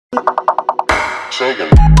Sega.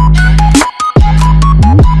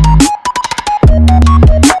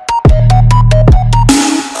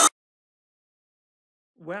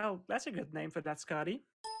 Well, that's a good name for that, Scotty.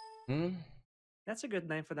 That's a good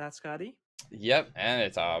name for that, Scotty. Yep, and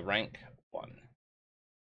it's a rank 1.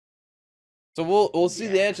 So we'll see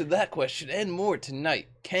the answer to that question and more tonight.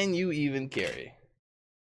 Can you even carry?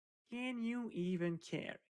 Can you even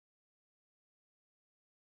carry?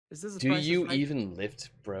 Is this a Do Price is you Right? even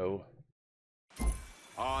lift, bro?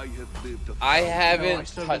 I have lived I haven't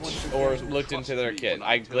still don't want touched to or do looked into their kit.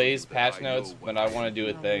 I glazed patch notes, but I want to do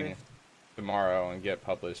a thing tomorrow and get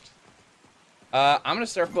published. I'm gonna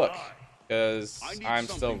start book because I'm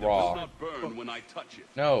still raw.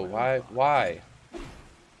 No, why?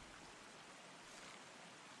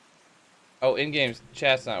 Oh, in-game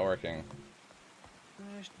chat's not working.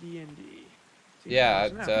 /D&D. Yeah,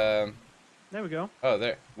 it's, there we go. oh,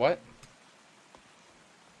 there. What?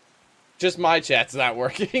 Just my chat's not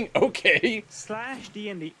working. Okay.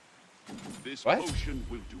 /D&D. This What? potion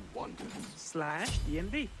will do wonders.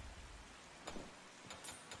 /D&D.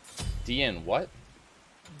 DN what?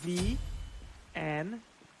 DND.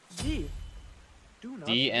 Do not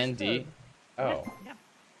DND? disturb. Oh. Yeah.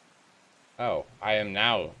 Oh, I am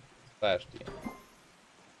now /DN.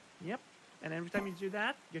 Yep. And every time you do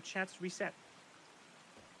that, your chat's reset.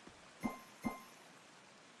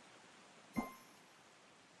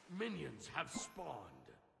 Minions have spawned.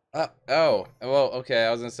 Oh, well, okay.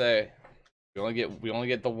 I was gonna say we only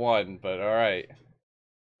get the one, but all right.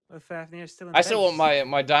 But Fafnir is still in I still base. want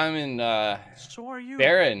my diamond So are you.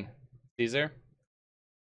 Baron, Caesar.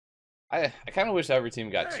 I kind of wish every team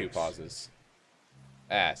got 2 pauses.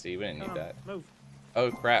 Ah, see, we didn't need that. Move.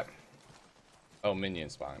 Oh crap. Oh, minion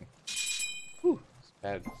spawn. Whew, it's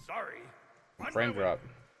bad. Sorry. Frame drop.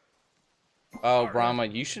 Oh, Brahma,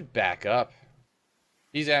 you should back up.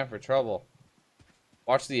 He's out for trouble.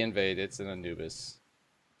 Watch the invade. It's an Anubis.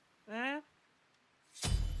 Let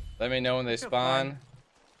me know when they Feel spawn. fine.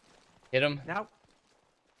 Hit him. Now.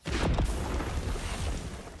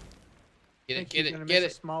 Get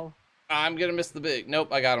it. Small. I'm gonna miss the big.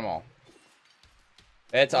 Nope, I got them all.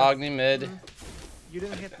 It's Agni mid. You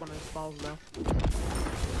didn't hit one of the smalls though.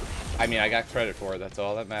 I mean, I got credit for it. That's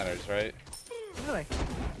all that matters, right? Really?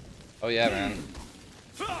 Oh yeah, man.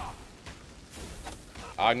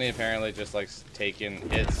 Agni apparently just likes taking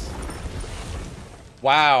hits.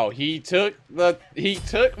 Wow, he took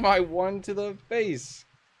my one to the face.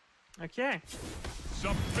 Okay.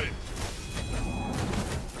 Submit.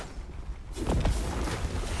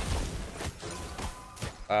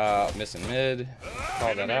 Missing mid.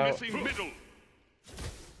 Call that out.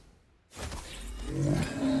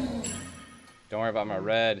 Don't worry about my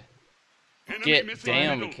red. Get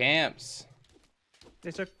damn camps.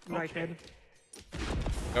 They took right head.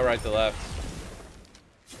 Go right to left.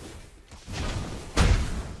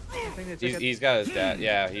 I think they took He's got his dad.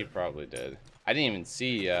 Yeah, he probably did. I didn't even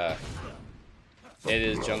see. It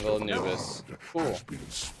is Jungle Anubis. Cool.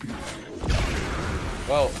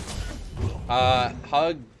 Well,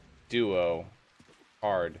 hug duo.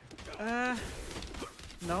 Hard. No.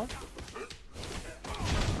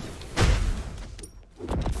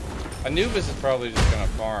 Anubis is probably just gonna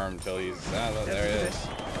farm till he's. Oh, there he is.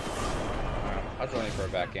 I was running for a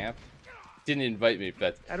back camp. Didn't invite me,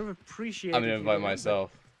 but I don't appreciate. I'm gonna if you invite do, myself.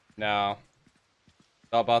 No.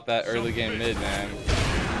 It's all about that early game mid, man.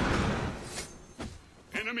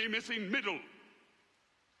 Enemy missing middle.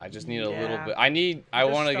 I just need a little Yeah. bit. I Just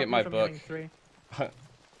want to stop get me my from book. hitting 3. Hey,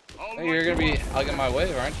 you're gonna be hugging my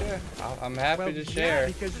wave, aren't you? I'm happy Well, to yeah, share.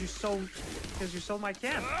 because you sold my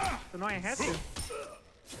camp. So now I had to.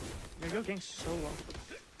 You're going so low.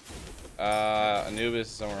 Anubis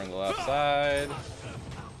is somewhere on the left side.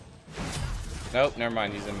 Nope, never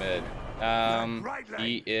mind. He's in mid.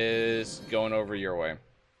 He is going over your way.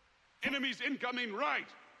 Enemies incoming right.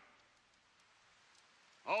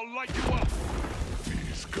 I'll light you up.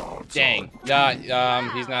 These gods Dang.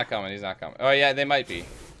 He's not coming. He's not coming. Oh yeah, they might be.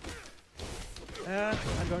 I'm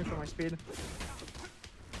going for my speed.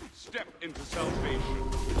 Step into salvation.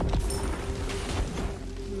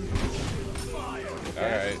 All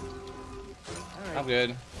right. I'm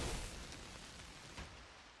good. As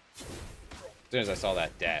soon as I saw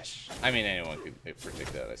that dash, I mean anyone could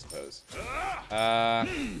predict that, I suppose.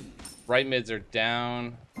 Right mids are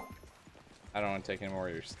down. I don't want to take any more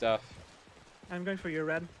of your stuff. I'm going for your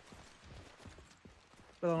red.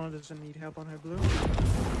 But Belona doesn't need help on her blue.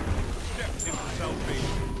 Step into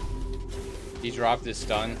salvation. He dropped his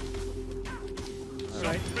stun.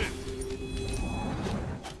 Right.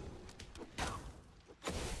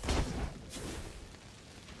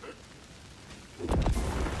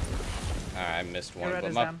 I missed one, red but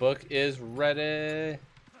is my them. book is ready.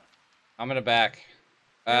 I'm gonna back.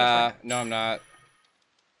 Yeah, No, I'm not.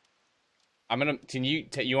 I'm gonna. Can you?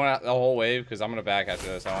 You want the whole wave? Because I'm gonna back after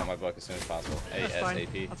this. I want my book as soon as possible. That's fine.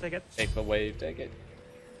 ASAP. I'll take it. Take the wave. Take it.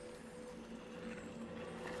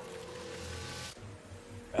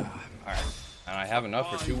 All right. And I have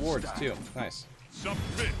enough for 2 wards too. Nice.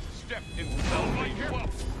 Submit. Step into salvation.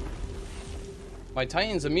 My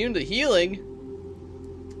Titan's immune to healing.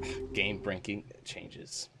 Game breaking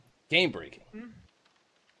changes. Game breaking.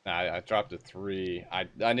 Nah, I dropped a 3. I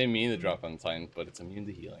didn't mean to drop on the Titan, but it's immune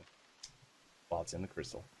to healing. While it's in the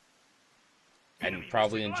crystal. And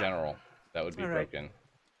probably in general, that would be broken.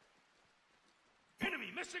 Enemy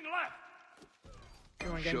missing left. You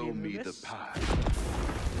wanna get Show a me the Anubis? path.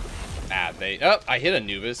 Ah, oh, I hit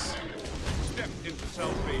Anubis. Step into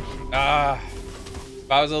salvation.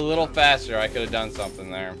 If I was a little faster, I could have done something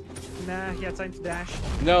there. Nah, he had time to dash.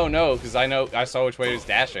 No, because I saw which way he was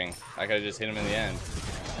dashing. I could have just hit him in the end.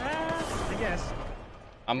 I guess.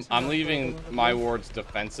 I'm leaving my wards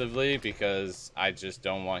defensively because I just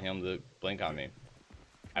don't want him to blink on me.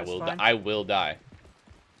 That's I fine. will die.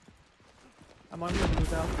 I'm on your blue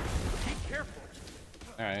belt. Be careful.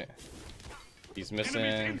 All right. He's Enemies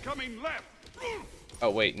missing. incoming left. Oh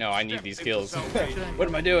wait, no, I need these Step kills. into salvation. What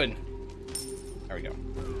am I doing? There we go.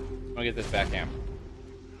 I'm gonna get this backhand.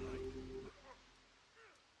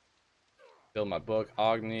 Build my book.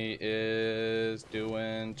 Agni is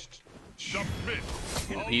doing. Submit.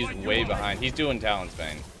 He's way behind. He's doing Talon's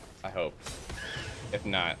Bane. I hope. If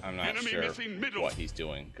not, I'm not Enemy sure missing middle. what he's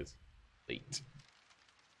doing because late.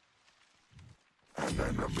 An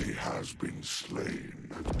enemy has been slain.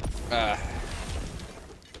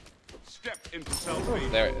 Step into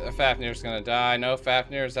salvation. There, Fafnir's gonna die. No,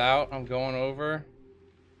 Fafnir's out. I'm going over.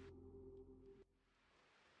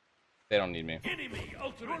 They don't need me. Enemy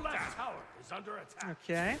ultimate tower is under attack.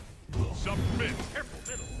 Okay. Submit.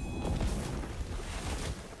 Careful middle.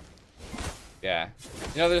 Yeah.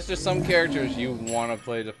 You know, there's just some characters you want to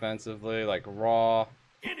play defensively, like Raw.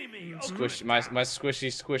 Enemy Squish, my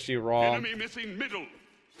squishy Raw. Enemy missing middle.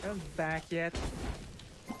 Haven't back yet.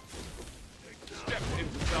 Step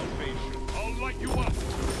into salvation. I'll light you up.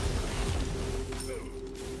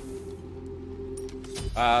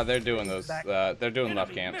 They're doing those. They're doing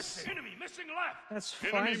left Enemy camps. missing. Enemy missing left. That's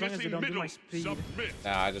fine Enemy as long as they missing don't do middle. my speed. Submit.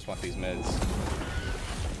 Nah, I just want these mids.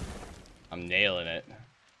 I'm nailing it.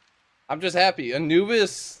 I'm just happy.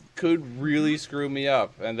 Anubis could really screw me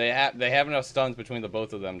up, and they have enough stuns between the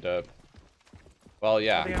both of them to. Well, They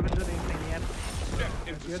yeah. haven't done anything yet. Step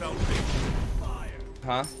into good. salvation. Fire.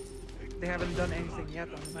 Huh? They haven't done anything yet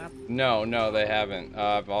on the map. No, they haven't.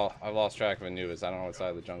 I've lost track of Anubis. I don't know what side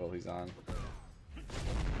of the jungle he's on.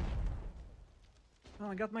 Oh,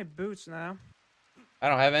 I got my boots now. I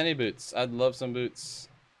don't have any boots. I'd love some boots.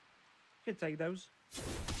 You can take those.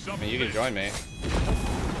 I mean, you can join me.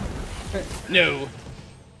 No.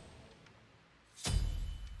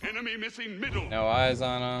 Enemy missing middle. No eyes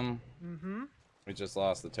on him. Mm-hmm. We just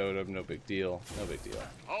lost the totem. No big deal. No big deal.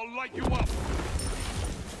 I'll light you up.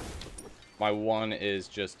 My one is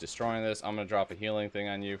just destroying this. I'm gonna drop a healing thing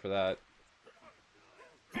on you for that.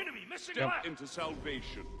 Enemy missing left. Into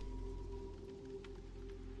salvation.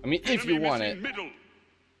 I mean, if you Enemy want missing it. Middle.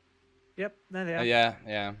 Yep, there they are.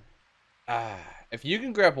 Yeah. If you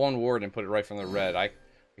can grab one ward and put it right from the red, I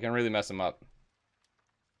can really mess him up.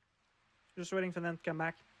 Just waiting for them to come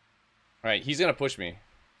back. All right, he's gonna push me.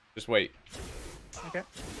 Just wait. Okay.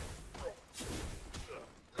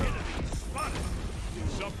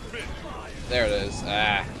 Submit. There it is.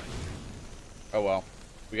 Oh well.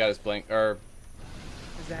 We got his blink. Or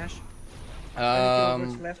His dash.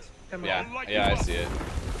 Left. Come on. yeah, I see it.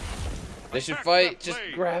 They should fight. Just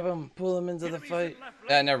grab him, pull him into the fight.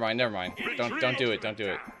 Never mind. Don't do it. Don't do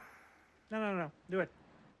it. No. Do it.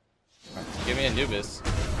 Give me Anubis.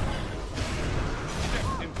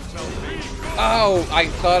 Into salvation. Oh, I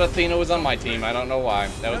thought Athena was on my team. I don't know why.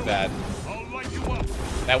 That was bad. I'll light you up.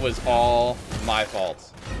 That was all my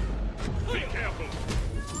fault. Be careful.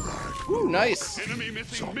 Ooh, nice. Enemy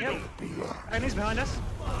missing middle. Enemies behind us.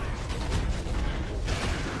 I'll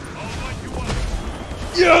light you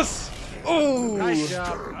up. Yes. Oh. Nice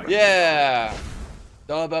job. Yeah. It's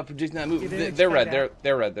all about predicting that move. You didn't They're red. expect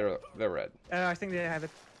They're red. They're red. I think they have it.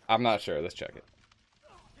 I'm not sure. Let's check it.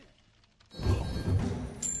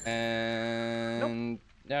 And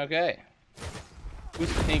okay.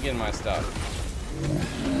 Who's pinking my stuff?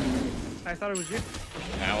 I thought it was you.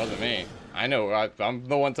 That wasn't me. I know. I'm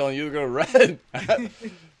the one telling you to go red.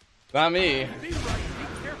 Not me.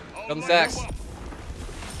 Come stacks.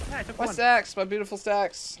 Yeah, I took My one. stacks. My beautiful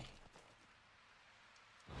stacks.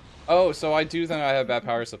 Oh, so I do think I have bad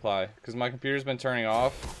power supply because my computer's been turning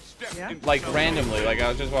off, Step Yeah? into like salvation. randomly. Like I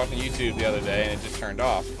was just watching YouTube the other day and it just turned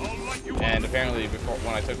off. I'll light you up. And apparently,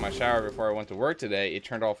 when I took my shower before I went to work today, it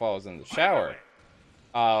turned off while I was in the shower.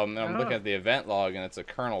 And I'm looking at the event log, and it's a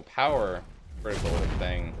kernel power critical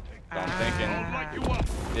thing. So I'm thinking, I'll light you up.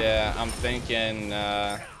 yeah, I'm thinking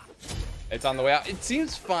it's on the way out. It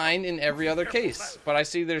seems fine in every other case, but I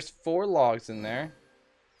see there's 4 logs in there.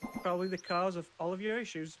 Probably the cause of all of your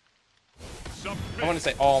issues. I want to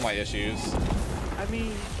say all my issues. I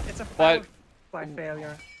mean, it's a But- power supply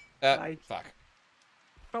failure. Fuck.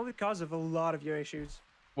 Probably the cause of a lot of your issues.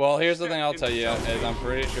 Well, here's the thing I'll tell you is I'm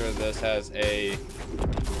pretty sure this has a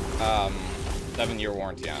 7-year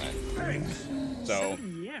warranty on it. So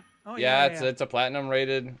Yeah. Oh, yeah, yeah. it's a platinum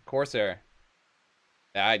rated Corsair.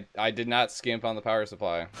 I did not skimp on the power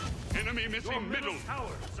supply. Enemy missing middle.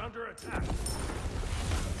 Tower is under attack.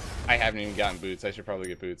 I haven't even gotten boots. I should probably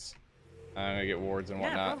get boots. I'm gonna get wards and Yeah,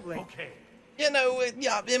 whatnot. probably. Okay. You know,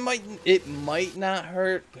 it might not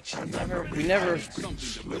hurt, but we never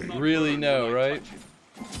really know, right?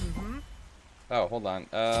 Oh, hold on.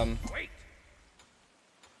 Wait.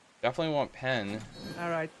 Definitely want pen. All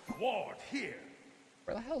right. Ward here.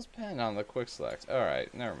 Where the hell's pen on the quick select? All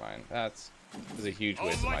right, never mind. That was a huge I'll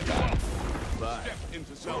waste of my light you time. up. Step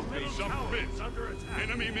into salvation. Some Tower bits. is under attack.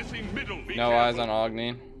 Enemy missing middle. Be No eyes careful. on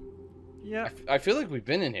Ogni. Yeah. I feel like we've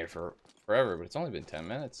been in here for forever, but it's only been 10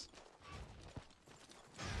 minutes.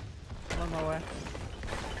 On my way.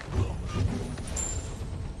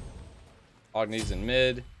 Ogni's in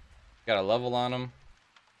mid. Got a level on him.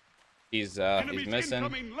 He's Enemies missing.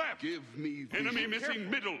 incoming left. Give me enemy missing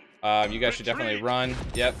middle. You guys should definitely Retreat. run.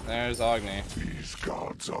 Yep, there's Ogni. These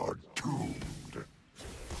gods are doomed.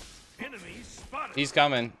 Enemy spotted. He's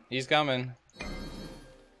coming. He's coming.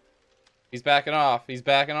 He's backing off. He's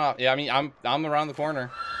backing off. Yeah, I mean, I'm around the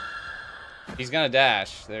corner. He's gonna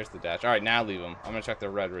dash. There's the dash. All right, now leave him. I'm gonna check the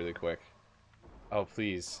red really quick. Oh,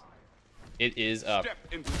 please. It is up. Step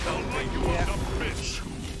into salvation. Some bits.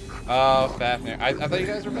 Oh, Fafnir. I thought you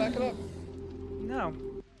guys were backing up. No.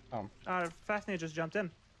 Oh. Fafnir just jumped in.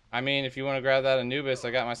 I mean, if you want to grab that Anubis,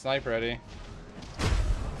 I got my snipe ready.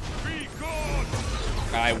 Be gone.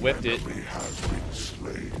 I whipped it. He has been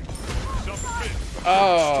slain. Some bits.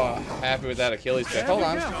 Oh, happy with that Achilles pick. Hold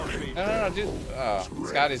on. Salvation. No, dude. Oh,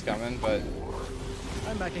 Scotty's coming, but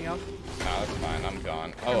I'm backing up. no, that's fine. I'm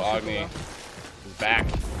gone. Oh, Ogni is back.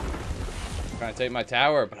 Trying to take my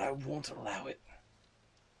tower, but I won't allow it.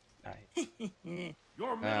 Nice.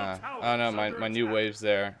 Your middle tower Oh no, is my under new attack. wave's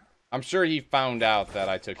there. I'm sure he found out that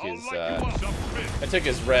I took I'll his light you up. Some bits. I took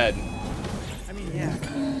his red. I mean, yeah.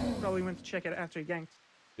 Probably went to check it after he ganked.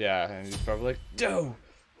 Yeah, and he's probably like, "Doe,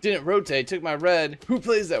 didn't rotate, took my red. Who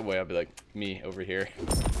plays that way?" I'll be like, "Me over here."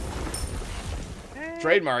 Eh,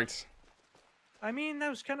 Trademarked. I mean, that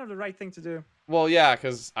was kind of the right thing to do. Well, yeah,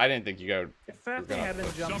 because I didn't think you go. If Fafnir gonna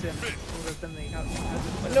hadn't jumped in, it would have been the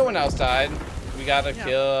But no one else died. We got a Yeah.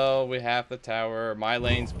 kill. We have the tower. My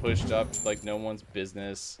lane's pushed up like no one's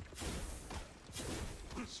business.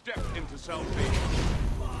 Step into salvation.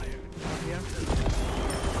 Yeah.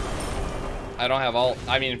 I don't have ult.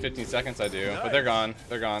 I mean, in 15 seconds I do, but they're gone.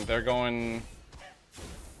 They're gone. They're going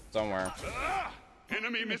somewhere. Ah!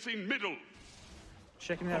 Enemy missing middle.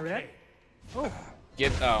 Checking that red. Okay.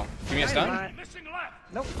 Give me a stun. Right. Missing left.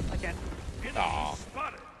 Nope, I can't. Enemy Aw.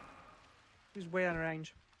 spotted. He's way out of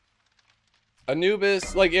range.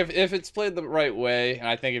 Anubis, like if it's played the right way, and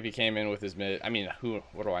I think if he came in with his mid, I mean,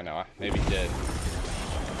 what do I know? Maybe he did.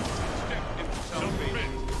 Step into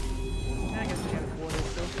salvation. Yeah, I guess we got a border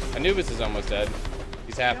still. Anubis is almost dead.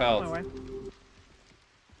 He's half Yeah, I'm on health. my way.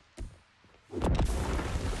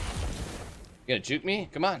 You gonna juke me?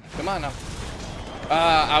 Come on now.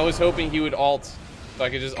 I was hoping he would ult, so I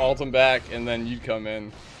could just ult him back, and then you'd come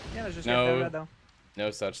in. Yeah, let's just No. get that red though.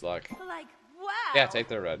 No such luck. Like, wow. Yeah, take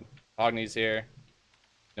the red. Ogni's here.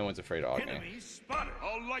 No one's afraid of Ogni. Enemy spotted.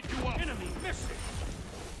 I'll light you up. Enemy missing.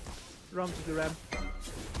 Run to the red.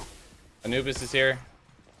 Anubis is here.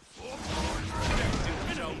 Step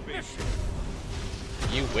into salvation.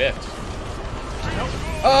 You whipped.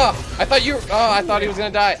 Oh, I thought you. Oh, I thought he was gonna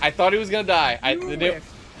die. I thought he was gonna die. You whiffed.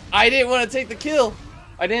 I didn't want to take the kill.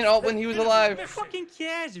 I didn't ult when he was alive. Who fucking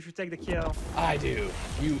cares if you take the kill? I do.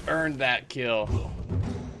 You earned that kill.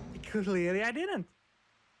 Clearly, I didn't.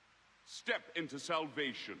 Step into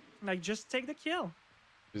salvation. Like, just take the kill.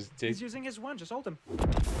 Just take. He's using his one. Just ult him.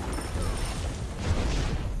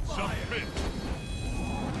 Some bits.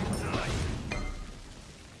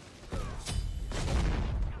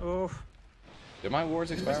 Oh, Did my wars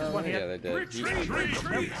expire is one already? hit. Yeah, they did. Retreat. nope,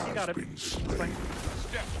 Retreat. he got it. Been slain. Fine.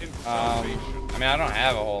 Step into I salvation. mean, I don't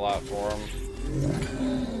have a whole lot for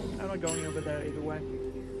him. I'm not going over there either way.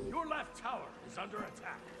 Your left tower is under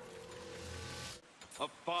attack. A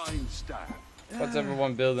fine staff. What's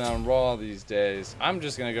everyone building on Raw these days? I'm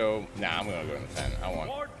just gonna go. Nah, I'm gonna go in the 10. I want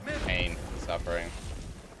Ward middle. pain, suffering.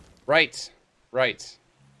 Right.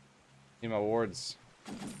 Need my wards.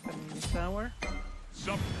 Tower.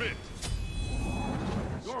 Submit.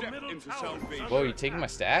 Your Step middle into tower is salvation. under Whoa, you taking my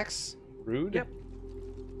attack. stacks? Rude. Yep.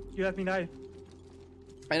 You let me die.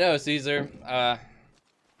 I know, Caesar. Shouldn't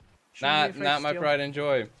be afraid Not to my steal. pride and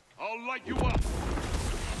joy. I'll light you up.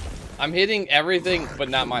 I'm hitting everything, but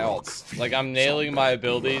not my ults. Like, I'm nailing my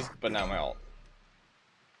abilities, but not my ult.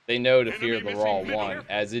 They know to fear the Raw 1,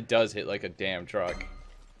 as it does hit like a damn truck.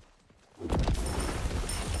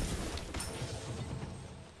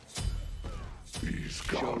 These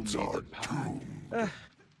gods are doomed.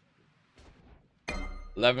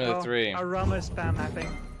 11 to 3. Our Rama is spam mapping.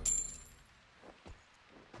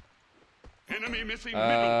 Enemy missing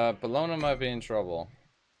middle. Bologna might be in trouble.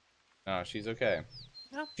 No, she's okay.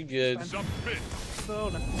 No, She good. Submit. so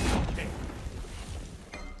no.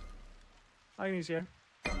 Agni's here.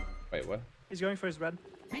 Wait, what? He's going for his red.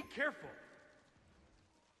 Be careful.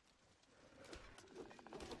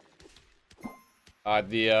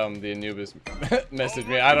 The Anubis messaged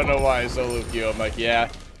me. I don't know why I solo queue. I'm like, yeah,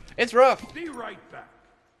 it's rough. Be right back.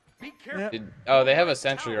 Be careful. Yep. Oh, they have a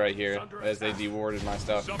sentry right here as they dewarded my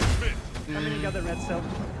stuff. Submit. I mean, you got the red cell.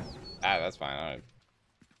 Ah, that's fine.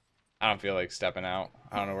 I don't feel like stepping out.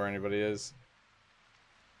 I don't know where anybody is.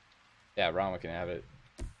 Yeah, Rama can have it.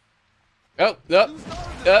 Oh, up.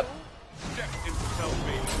 Step into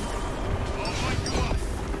salvation. I'll light you up.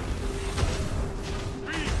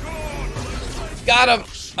 Be gone. Got him.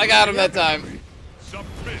 I got him that time.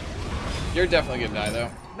 Submit. You're definitely gonna die though.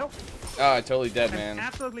 Nope. Oh, I totally dead, I'm man.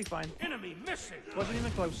 absolutely fine. Enemy missing. Wasn't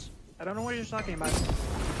even close. I don't know what you're talking about.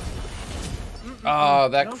 Oh,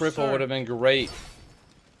 that No, cripple sir. would have been great.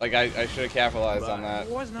 Like, I should have capitalized on that.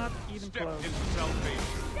 It was not even Step close. into salvation.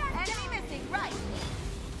 Enemy missing, right.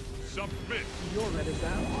 Submit. Your red is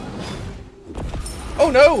down. Oh,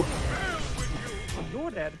 no!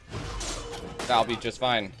 You're dead. I'll be just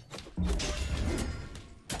fine.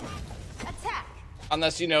 Attack.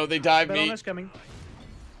 Unless, you know, they dive me. Bellona's coming.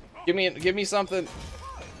 Give me something.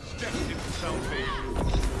 Step into salvation.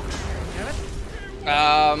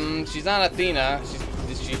 Have it? She's not Athena.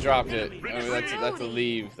 She dropped it. Oh, that's a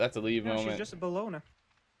leave. That's a leave No, she's moment. just a Bellona.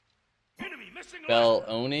 Enemy missing. Bell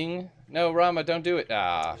owning? No, Rama, don't do it.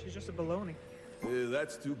 Ah. She's just a baloney.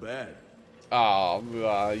 That's too bad. Oh,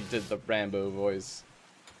 you did the Rambo voice.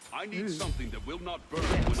 I need something that will not burn Yeah,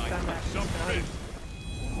 when I stand touch. back. Submit.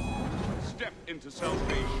 Step into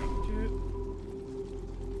salvation.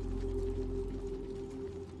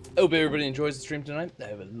 Hope everybody enjoys the stream tonight. I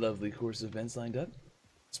have a lovely course of events lined up.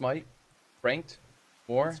 Smite, ranked,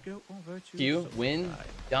 more, Let's go over to Q, win,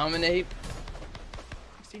 dominate.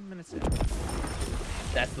 16 minutes in.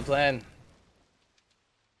 That's the plan.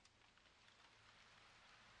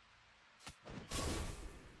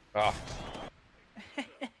 Oh,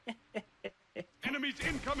 Enemies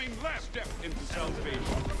incoming left. Step into salvation.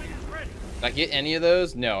 did I get any of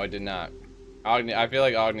those? No, I did not. Agni, I feel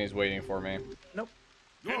like Agni's waiting for me. Nope.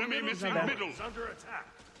 Enemy missing bad. middle. Is under attack.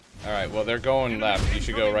 All right, well, they're going left. You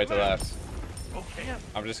should go right to left. Okay. Yeah.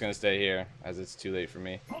 I'm just going to stay here, as it's too late for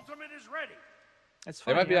me. Ultimate is ready. It's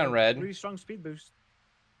They fine. might be he had on a red. Really strong speed boost.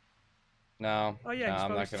 No, Oh yeah, no, he's I'm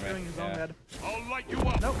not probably going doing his to. own Yeah. red. I'll light you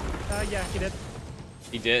up. Nope. Yeah, he did.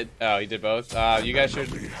 He did? Oh, he did both? You guys should...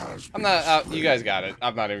 He has I'm been not... you guys got it.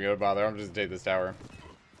 I'm not even going to bother. I'm just going to take this tower.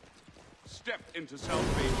 Step into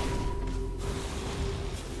salvation.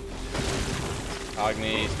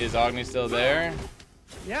 Agni... Is Agni still there?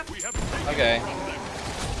 Yeah. We have taken Okay.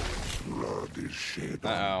 blood is shed.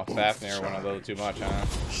 Uh-oh. on both Fafnir went a little sides. too much, huh?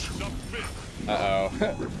 submit.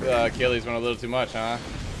 Uh-oh. Achilles went a little too much, huh?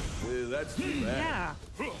 That's too bad.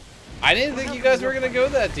 Yeah. I didn't think you guys were going to go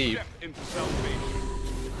that deep. Step into salvation.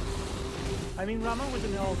 I mean, Rama was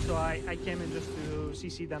an ult, so I came in just to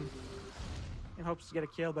CC them in hopes to get a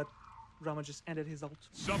kill, but Rama just ended his ult.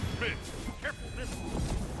 Submit. Careful this.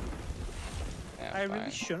 Yeah, I really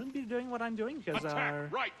fine. shouldn't be doing what I'm doing because Attack, our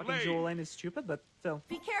right fucking lane. Joel lane is stupid, but still.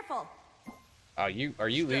 Be careful. Are you Step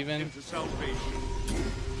leaving? into salvation.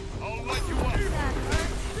 I'll light you up.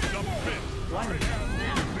 Submit. Blinded.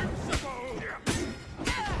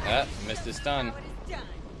 Missed his stun.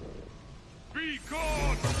 Be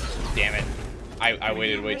gone. Damn it. I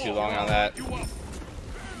waited way too long on that. You up.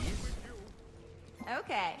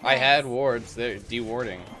 Okay. I had wards. They're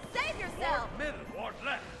dewarding. Save yourself. Middle. Ward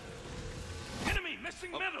left. Enemy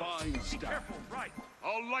missing A middle. fine Be staff. careful right.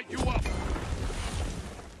 I'll light you up.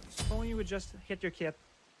 If only you would just hit your kit.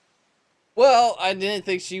 Well, I didn't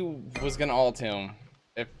think she was gonna ult him.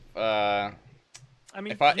 If I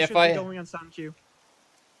mean, If I- you if should I- be going on sound cue.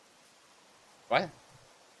 what?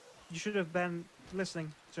 You should have been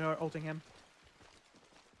listening to her ulting him.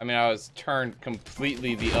 I mean, I was turned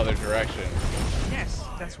completely the other direction. Yes,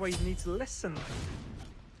 that's why you need to listen.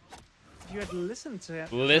 If you had listened to her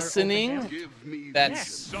ulting Listening? him- Give me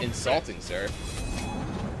That's the insulting, sir.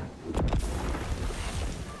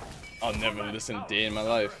 I'll never listen a day in my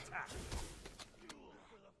life.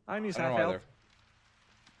 I use I don't half know why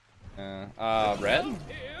health. they're... red?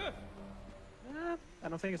 I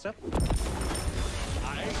don't think it's up.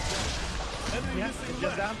 Yeah, it's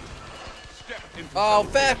just down. step into Oh,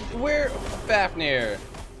 Fafnir!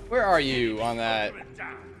 Where are you on that?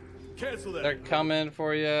 Cancel that. They're coming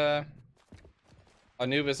for you.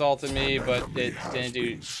 Anubis ulted me, but it didn't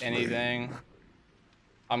do anything.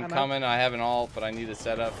 I'm out. coming. I have an ult, but I need to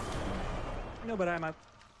set up. No, but I'm out.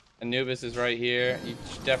 Anubis is right here. You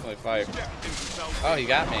should definitely fight. step into salvation. Oh, he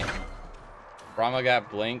got me. Rama got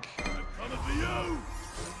blink. Coming to you.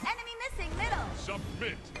 Enemy missing middle.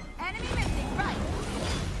 Submit. Enemy missing right.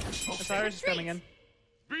 Osiris is coming in.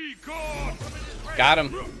 Be gone. Got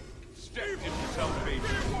him. Step into salvation.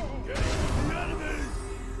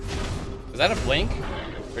 Was that a blink?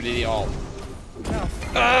 Or did he ult? No.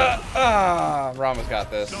 Rama's got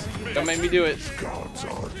this. Don't make me do it. Gods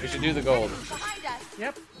are We should do the gold. Behind us.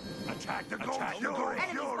 Yep. attack the gold fury.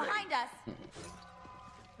 Enemies behind us.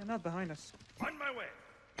 They're not behind us. On my way.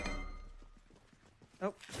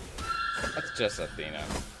 Oh, That's just Athena.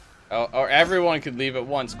 Oh, or everyone could leave at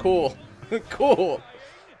once. Cool. Cool.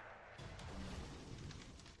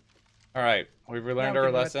 Alright, we've learned Now we our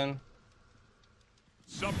can do it. lesson.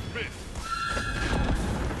 Submit.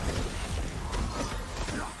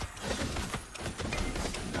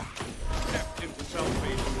 Step into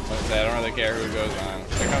salvation. Let's say I don't really care who goes on.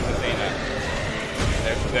 There comes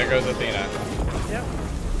Athena. There goes Athena. yep.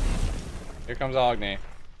 Here comes Agni.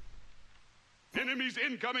 Enemies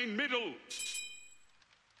incoming middle.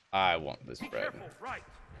 I want this bread. Careful, right.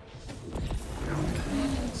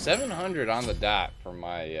 700 on the dot for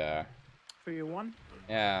my, For your one,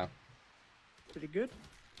 yeah. pretty good.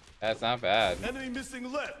 That's not bad. Enemy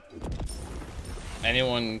missing left.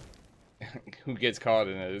 Anyone who gets caught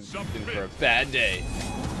in it is in for a bad day.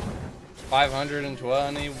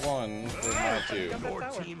 521 for my two. Got that Your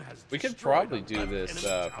tower. team has We could destroyed probably a do left this enemy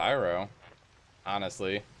tower. pyro,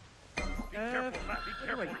 honestly. Careful, left. Be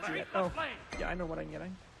where do careful, I left. do it? Left Oh, lane. yeah, I know what I'm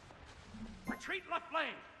getting. Retreat left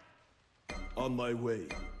lane. On my way.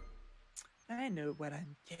 I know what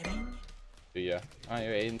I'm getting. Do ya? Oh,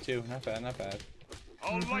 you're 8 and 2. Not bad, not bad.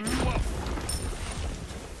 I'll light you up.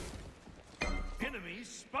 Enemies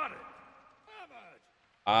spotted.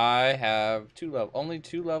 I have only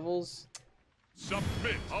 2 levels.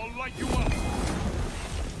 Submit. I'll light you up.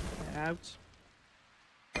 Out.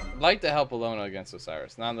 I'd like to help Alona against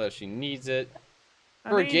Osiris. Not that she needs it. I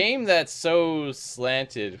For a mean, game that's so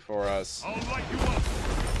slanted for us. I'll light you up.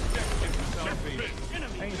 Step into salvation. I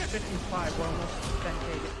think it's 15-5. We're almost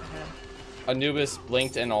 10k ahead. Anubis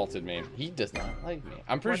blinked and ulted me. He does not like me.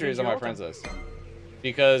 I'm pretty Why sure he's didn't on you my ult friends him? list.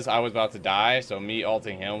 Because I was about to die, so me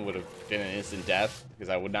ulting him would have been an instant death. Because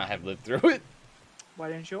I would not have lived through it. Why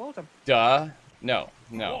didn't you ult him? Duh. No.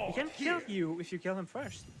 No. He can kill you if you kill him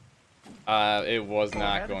first. It was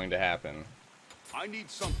not ahead. going to happen. I need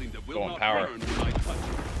something that will Going not power. burn when I touch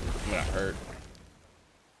it. I'm gonna hurt.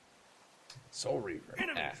 Soul Reaver.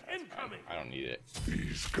 Enemies Ah, incoming. I don't need it.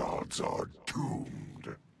 These gods are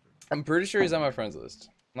doomed. I'm pretty sure he's on my friends list.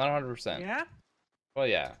 Not 100%. Yeah? Well,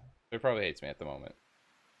 yeah. He probably hates me at the moment.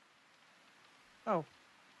 Oh,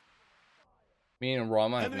 Me and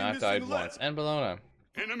Rama have Enemy not died missing once. left. And Bologna.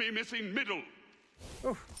 Enemy missing middle.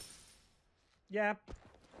 oof. Yeah.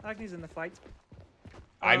 Agni's in the fight.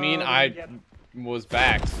 I mean, Oh, I yeah. was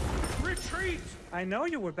backed. Retreat. I know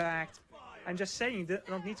you were backed. I'm just saying you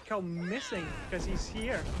don't need to call missing because he's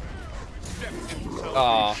here. Step into salvation.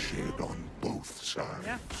 Aw. Shed on both sides.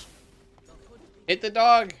 Yeah. Hit the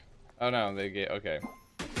dog! Oh no, they get. Okay.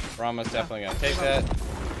 Rama's definitely gonna take that.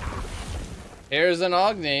 Here's an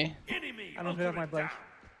Agni. Enemy. I don't have my blink.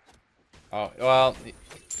 Oh, well,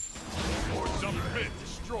 Submit.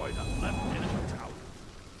 Destroy the left enemy tower.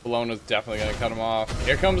 Bologna's definitely gonna cut him off.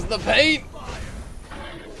 Here comes the paint!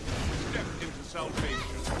 Step into salvation.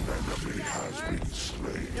 Enemy has been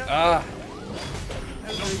slain. Ah.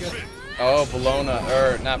 That's really good. Submit. Oh,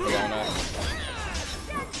 Bologna. Not Bologna.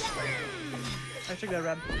 I took that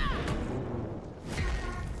red.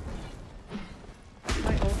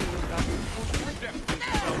 My ulti was up. Step into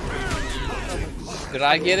salvation. Did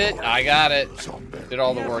I get it? I got it. Did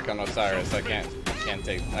all the work on Osiris. I can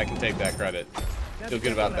take that credit. Feel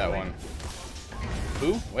good about that one.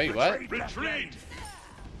 Who? Wait, what? Retreat!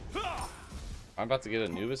 I'm about to get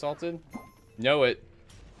Anubis ulted? Know it.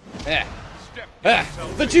 Yeah. Step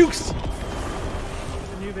Ah, the jukes!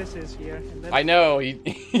 Anubis is here. And then I know,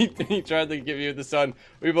 he tried to give you the sun.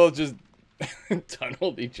 We both just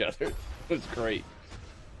tunneled each other. It was great.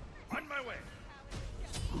 On my way.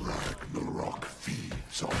 Ragnarok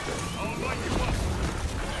feeds on them. I'll light you up.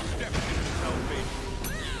 Step into salvation.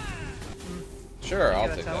 Sure, I'll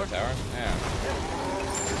that take tower? that tower. Yeah.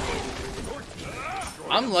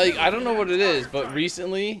 I'm like, I don't know what it is, but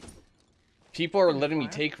recently, people are letting me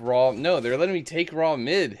take raw. No, they're letting me take raw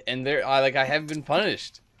mid, and they're like, I haven't been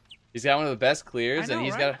punished. He's got one of the best clears, I know, and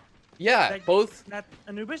he's right? got, yeah, Like, both. That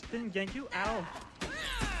Anubis didn't gank you at all.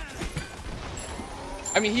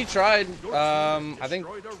 I mean, he tried. I think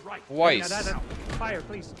Destroy the right. twice, Yeah, fire,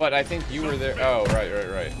 please. but I think you were there. Oh,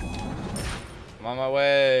 right. I'm on my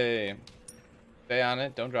way. Stay on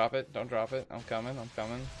it. Don't drop it. Don't drop it. I'm coming.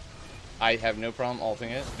 I have no problem ulting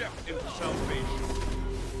it. Step into salvation.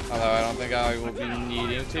 Although I don't think I will be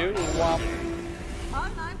needing to. Womp.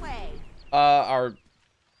 On my way. I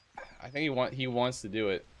think he wants to do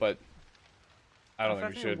it, but I don't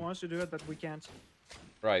think we should. Wants to do it, but we can't.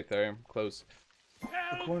 Right there, close.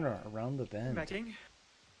 The corner, around the bend. Backing.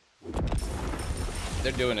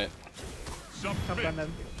 They're doing it. Come Submit. on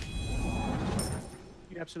then.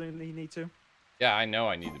 You absolutely need to. Yeah, I know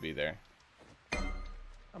I need to be there.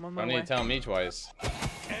 I'm on my Don't way. need to tell me twice.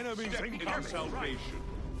 Enemies Step into incoming. salvation.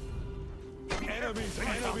 Enemies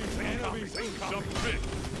incoming. Submit.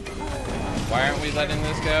 Why aren't we letting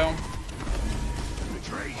this go?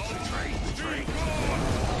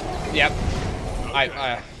 Yep.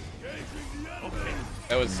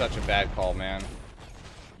 That was such a bad call, man.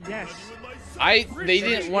 Yes. They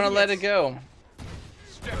didn't want to let it go.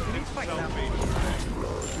 Step into salvation.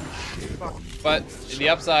 But the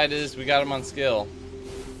upside is we got him on skill.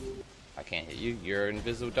 I can't hit you. You're an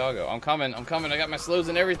invisible doggo. I'm coming. I got my slows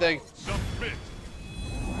and everything. Submit.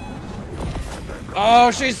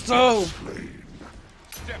 Oh, she's so.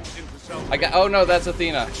 Step into salvation. I got. Oh no, that's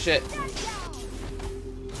Athena. Shit.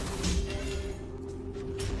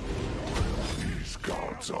 These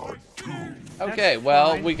gods are doomed. Okay, That's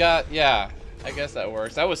well, fine. we got, yeah, I guess that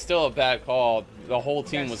works. That was still a bad call. The whole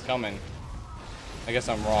team was coming. I guess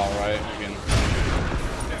I'm wrong, right? We can...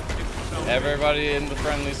 Everybody in the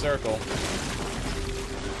friendly circle.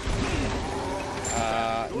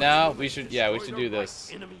 No, we should, yeah, we should do this.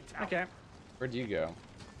 Enemy tower. Okay. Where'd you go?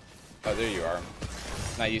 Oh, there you are.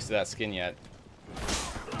 Not used to that skin yet.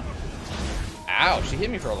 Ow, she hit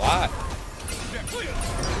me for a lot.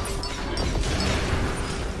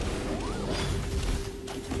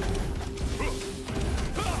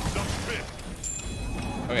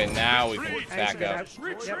 Okay, now we can back up.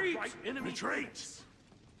 Retreat. Enemy retreats.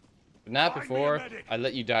 But not before I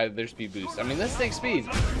let you die to their speed boost. I mean, let's take speed.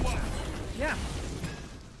 Yeah.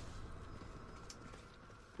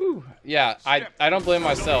 Whew. Yeah, I don't blame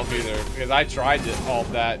myself either, because I tried to alt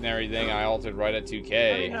that and everything. I altered right at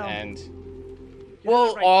 2K, and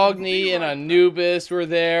well, Ogni and Anubis were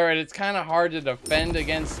there, and it's kind of hard to defend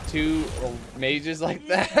against two mages like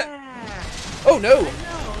that. Yeah. Oh no! No,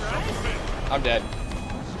 right? I'm dead.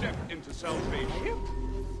 Step into salvation.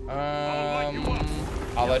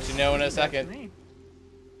 I'll let you know in a That's second. me.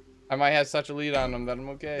 I might have such a lead on them that I'm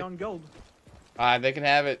okay. On gold. They can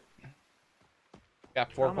have it. Got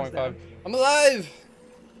Almost 4.5. there. I'm alive!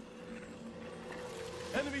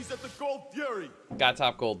 Enemies at the Gold Fury. Got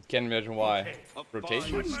top gold. Can't imagine why.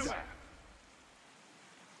 Rotations?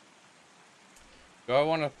 Do I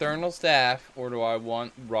want a Thernal Staff or do I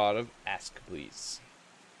want Rod of Ask, please?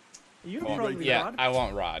 You Well, probably yeah, Rod. I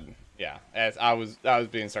want Rod. Yeah, as I was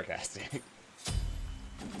being sarcastic.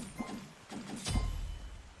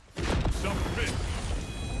 Submit.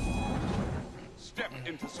 Step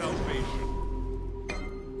into salvation.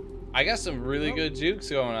 I got some really good jukes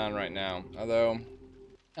going on right now. Although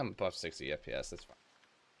I'm above 60 FPS, that's fine.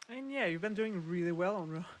 And yeah, you've been doing really well on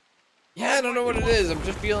Raw. Yeah, I don't know what it is. I'm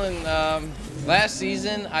just feeling. Last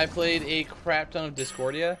season I played a crap ton of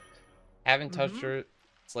Discordia. Haven't touched her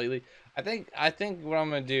slightly. I think what I'm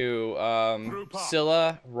gonna do,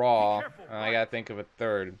 Scylla, Raw, and I gotta think of a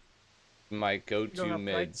third. My go-to Go up, right?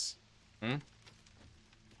 mids. Hmm?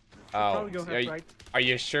 Probably go Oh, help, right? are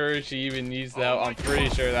you sure she even needs the help? I'm pretty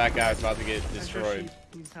sure that guy's about to get I'm sure destroyed.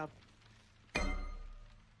 she needs help.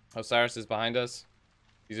 Osiris is behind us.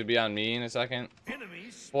 He's gonna be on me in a second.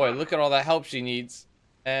 Enemies. Boy, look at all that help she needs.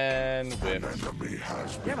 And whip. Enemy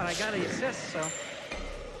has Yeah, but I got the assist, so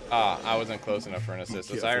Ah, I wasn't close enough for an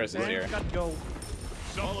assist. Osiris is Man, here. got go.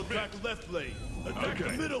 I'll attack left lane. Attack the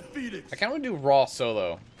middle Phoenix. I kind of want to do raw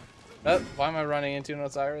solo. Why am I running into an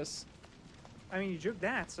Osiris? I mean, you juked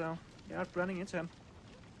that, so you're not running into him.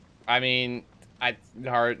 I mean,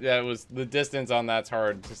 that was the distance on that's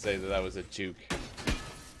hard to say that was a juke.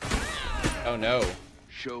 Oh no.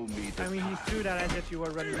 Show me the I mean, he threw that as if you were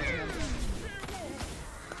running into him.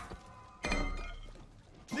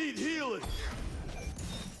 Need healing.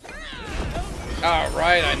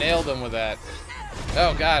 Alright, I nailed him with that.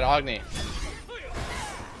 Oh god, Agni.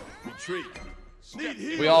 Retreat. Need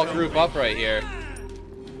healing. We all group up right here.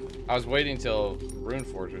 I was waiting till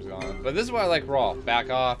Runeforge was gone. But this is why I like Raw. Back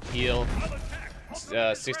off, heal.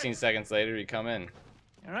 16 seconds later, you come in.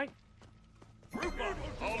 Alright.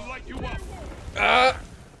 I'll light you up.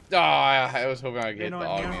 I was hoping I'd get You know the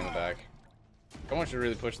what, Agni yeah. in the back. Someone should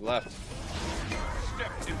really push left.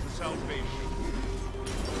 Step into salvation.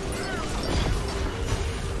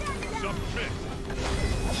 Submit.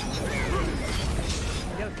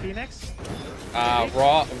 You get a Phoenix?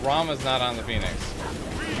 Rama's not on the Phoenix.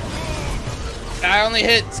 I only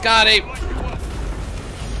hit Scotty. Be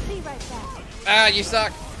right back. Ah, you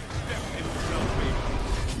suck.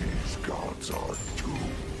 These gods are doomed.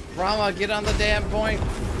 Rama, get on the damn point.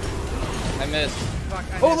 I missed. Fuck,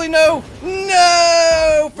 I Holy no!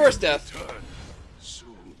 No! First death.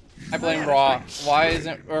 I blame Ra. Why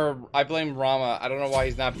isn't, or I blame Rama. I don't know why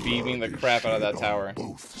he's not beaming the crap out of that tower.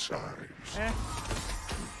 Both sides Eh.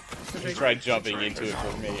 He tried jumping into it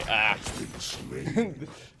for me. Ah. been slain.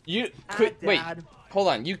 You quit. Wait. Dad. Hold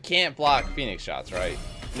on. You can't block Phoenix shots, right?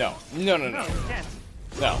 No. No, no, No, no. you can't.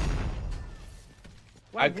 No.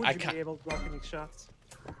 Why I would you ca- be able to block Phoenix shots?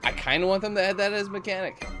 I kind of want them to add that as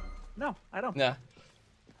mechanic. No, I don't. Nah.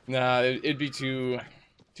 Nah, it'd be too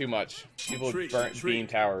much. People would burn beam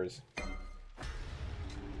towers.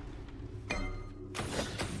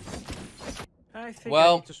 I think I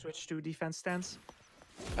Well- need to switch to defense stance.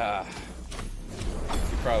 You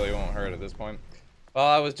probably won't hurt at this point. Well,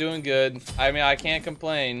 I was doing good. I mean, I can't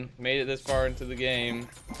complain. Made it this far into the game.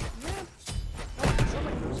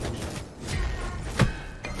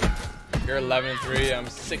 You're 11-3. I'm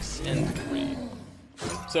 6-3.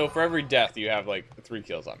 So for every death, you have like 3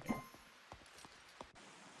 kills on me.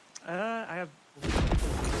 I have.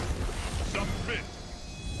 Submit.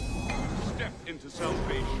 Step into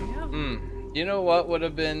salvation. You know what would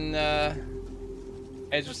have been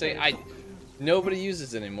interesting? Nobody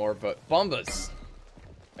uses it anymore, but Bumbas.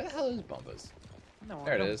 Where the hell is Bumbas? No,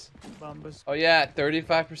 There I it don't. is. Bombas. Oh yeah,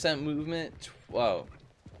 35% movement. Whoa.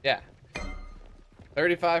 Yeah.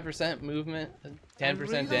 35% movement,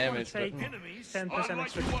 10% damage. But, 10%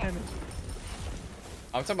 extra damage.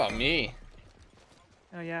 I'm talking about me.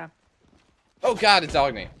 Oh yeah. Oh god, it's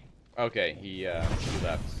Agni. Okay, he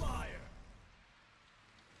left.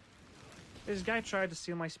 This guy tried to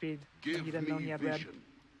steal my speed. Give and he didn't know me he had red. vision.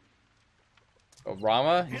 Oh,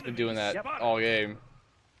 Rama? He's been doing that Yep. all game.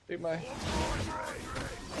 Take my...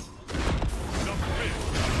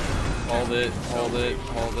 Hold it, hold it,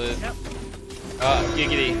 hold it. Yep.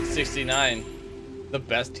 Giggity, 69. The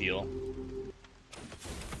best heal.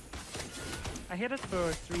 I hit it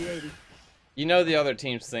for 380. You know the other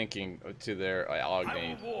team's thinking to their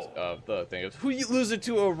Agni of the thing of, who you lose it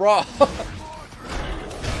to a Raw?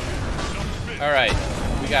 Alright,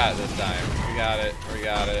 we got it this time. We got it, we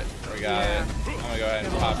got it, we got it. I'm gonna go ahead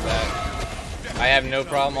and pop that. I have no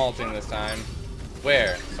problem ulting this time.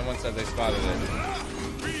 Where? Someone said they spotted it.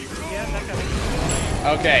 Yeah, that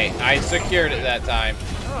guy. Okay, I secured it that time.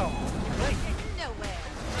 Oh, like, No way.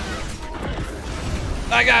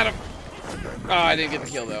 I got him! Oh, I didn't get the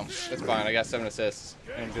kill though. That's fine, I got 7 assists.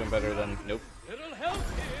 I'm doing better than, nope.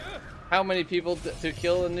 How many people to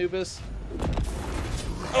kill Anubis?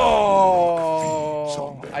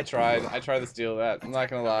 Oh! I tried to steal that. I'm not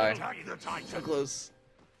gonna lie. So close.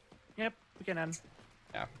 yep, we can end.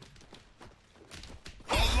 Yeah.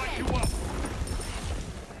 I'll light you up.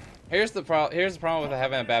 Here's the problem with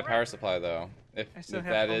having a bad power supply though. I still If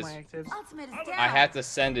have that all is, my actives. Ultimate is down. I had to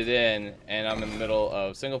send it in, and I'm in the middle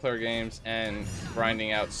of single player games and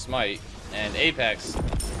grinding out Smite and Apex. Step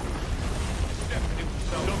into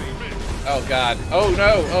salvation. Oh god. Oh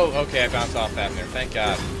no. Oh, okay. I bounced off Fafnir. Thank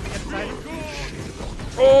God. Get tight.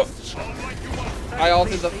 Oh! I'll light you up. I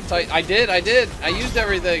ulted the tight. I did. I used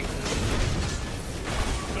everything.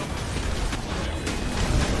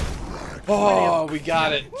 Oh, we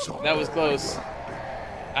got it. That was close.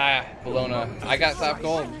 Ah, Bologna. I got top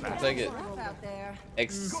gold. I'll take it. Rough out there.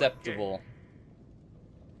 Acceptable.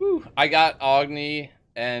 Whew. I got Agni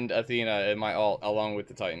and Athena in my ult along with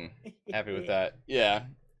the Titan. Happy with that. Yeah.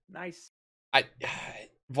 Nice.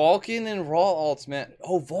 Vulcan and Raw ults, man.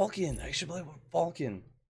 Oh, Vulcan. I should play with Vulcan.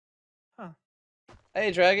 Huh.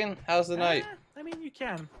 Hey, Dragon. How's the night? I mean, you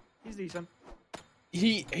can. He's decent.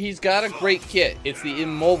 He's got a great kit. It's the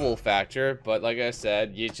immobile factor, but like I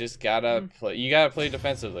said, you just gotta play. You gotta play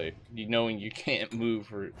defensively, knowing you can't move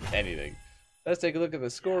for anything. Let's take a look at the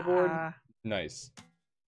scoreboard. Nice.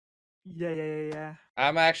 Yeah.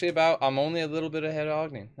 I'm only a little bit ahead of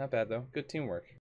Ogni. Not bad though. Good teamwork.